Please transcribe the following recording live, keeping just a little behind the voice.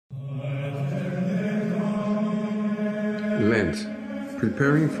Lent,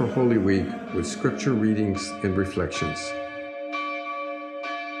 preparing for Holy Week with scripture readings and reflections.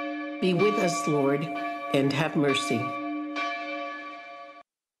 Be with us, Lord, and have mercy.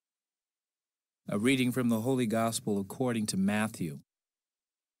 A reading from the Holy Gospel according to Matthew.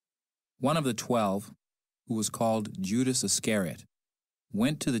 One of the 12, who was called Judas Iscariot,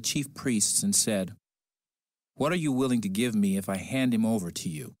 went to the chief priests and said, "What are you willing to give me if I hand him over to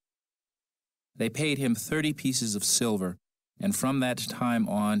you?" They paid him 30 pieces of silver, and from that time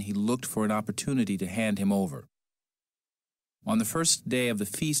on he looked for an opportunity to hand him over. On the first day of the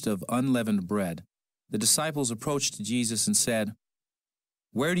Feast of Unleavened Bread, the disciples approached Jesus and said,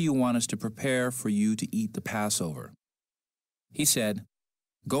 "Where do you want us to prepare for you to eat the Passover?" He said,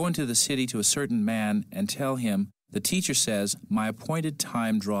 "Go into the city to a certain man and tell him, 'The teacher says, my appointed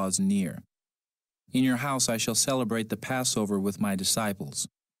time draws near. In your house I shall celebrate the Passover with my disciples.'"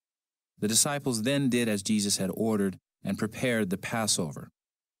 The disciples then did as Jesus had ordered and prepared the Passover.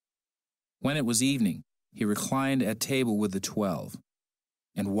 When it was evening, he reclined at table with the 12.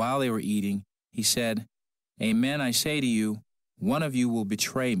 And while they were eating, he said, "Amen, I say to you, one of you will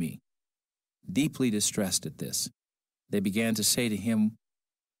betray me." Deeply distressed at this, they began to say to him,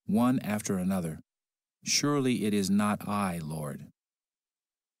 one after another, "Surely it is not I, Lord."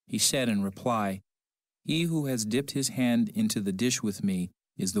 He said in reply, "He who has dipped his hand into the dish with me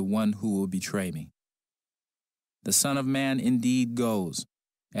is the one who will betray me. The Son of Man indeed goes,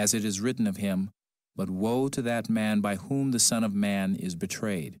 as it is written of him, but woe to that man by whom the Son of Man is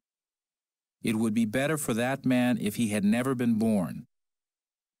betrayed. It would be better for that man if he had never been born."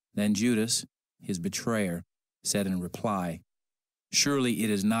 Then Judas, his betrayer, said in reply, "Surely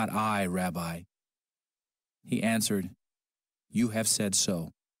it is not I, Rabbi." He answered, "You have said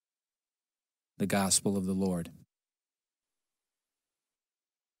so." The Gospel of the Lord.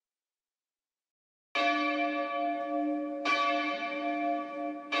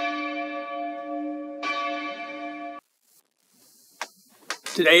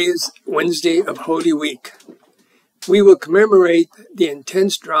 Today is Wednesday of Holy Week. We will commemorate the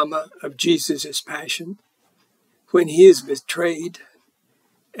intense drama of Jesus' passion, when he is betrayed,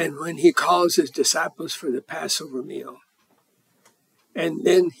 and when he calls his disciples for the Passover meal. And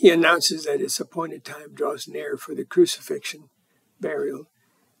then he announces that his appointed time draws near for the crucifixion, burial,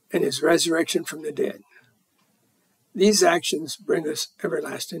 and his resurrection from the dead. These actions bring us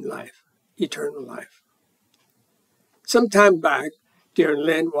everlasting life, eternal life. Some time back, during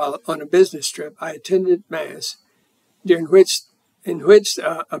Lent, while on a business trip, I attended Mass, in which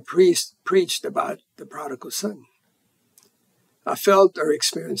a priest preached about the prodigal son. I felt or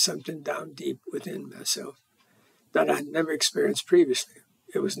experienced something down deep within myself that I had never experienced previously.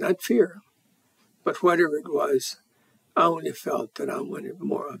 It was not fear, but whatever it was, I only felt that I wanted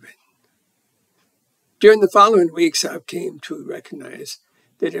more of it. During the following weeks, I came to recognize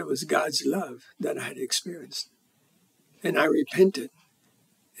that it was God's love that I had experienced, and I repented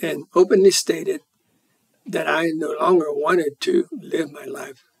and openly stated that I no longer wanted to live my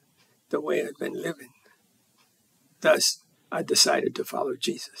life the way I'd been living. Thus, I decided to follow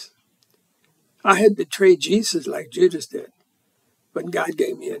Jesus. I had betrayed Jesus like Judas did, but God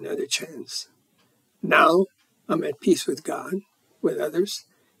gave me another chance. Now, I'm at peace with God, with others,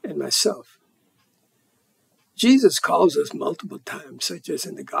 and myself. Jesus calls us multiple times, such as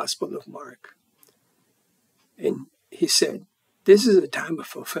in the Gospel of Mark. And he said, "This is a time of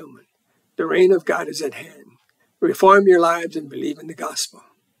fulfillment. The reign of God is at hand. Reform your lives and believe in the gospel."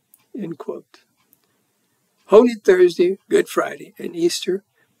 End quote. Holy Thursday, Good Friday, and Easter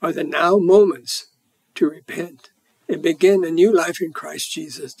are the now moments to repent and begin a new life in Christ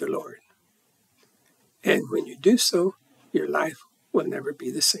Jesus the Lord. And when you do so, your life will never be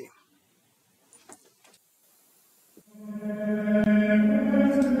the same.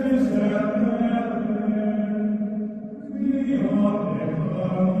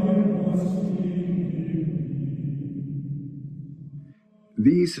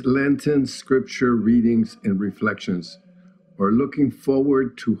 These Lenten scripture readings and reflections are looking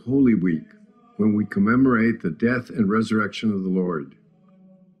forward to Holy Week, when we commemorate the death and resurrection of the Lord.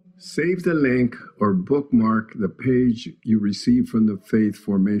 Save the link or bookmark the page you receive from the Faith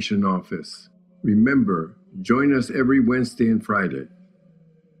Formation Office. Remember, join us every Wednesday and Friday.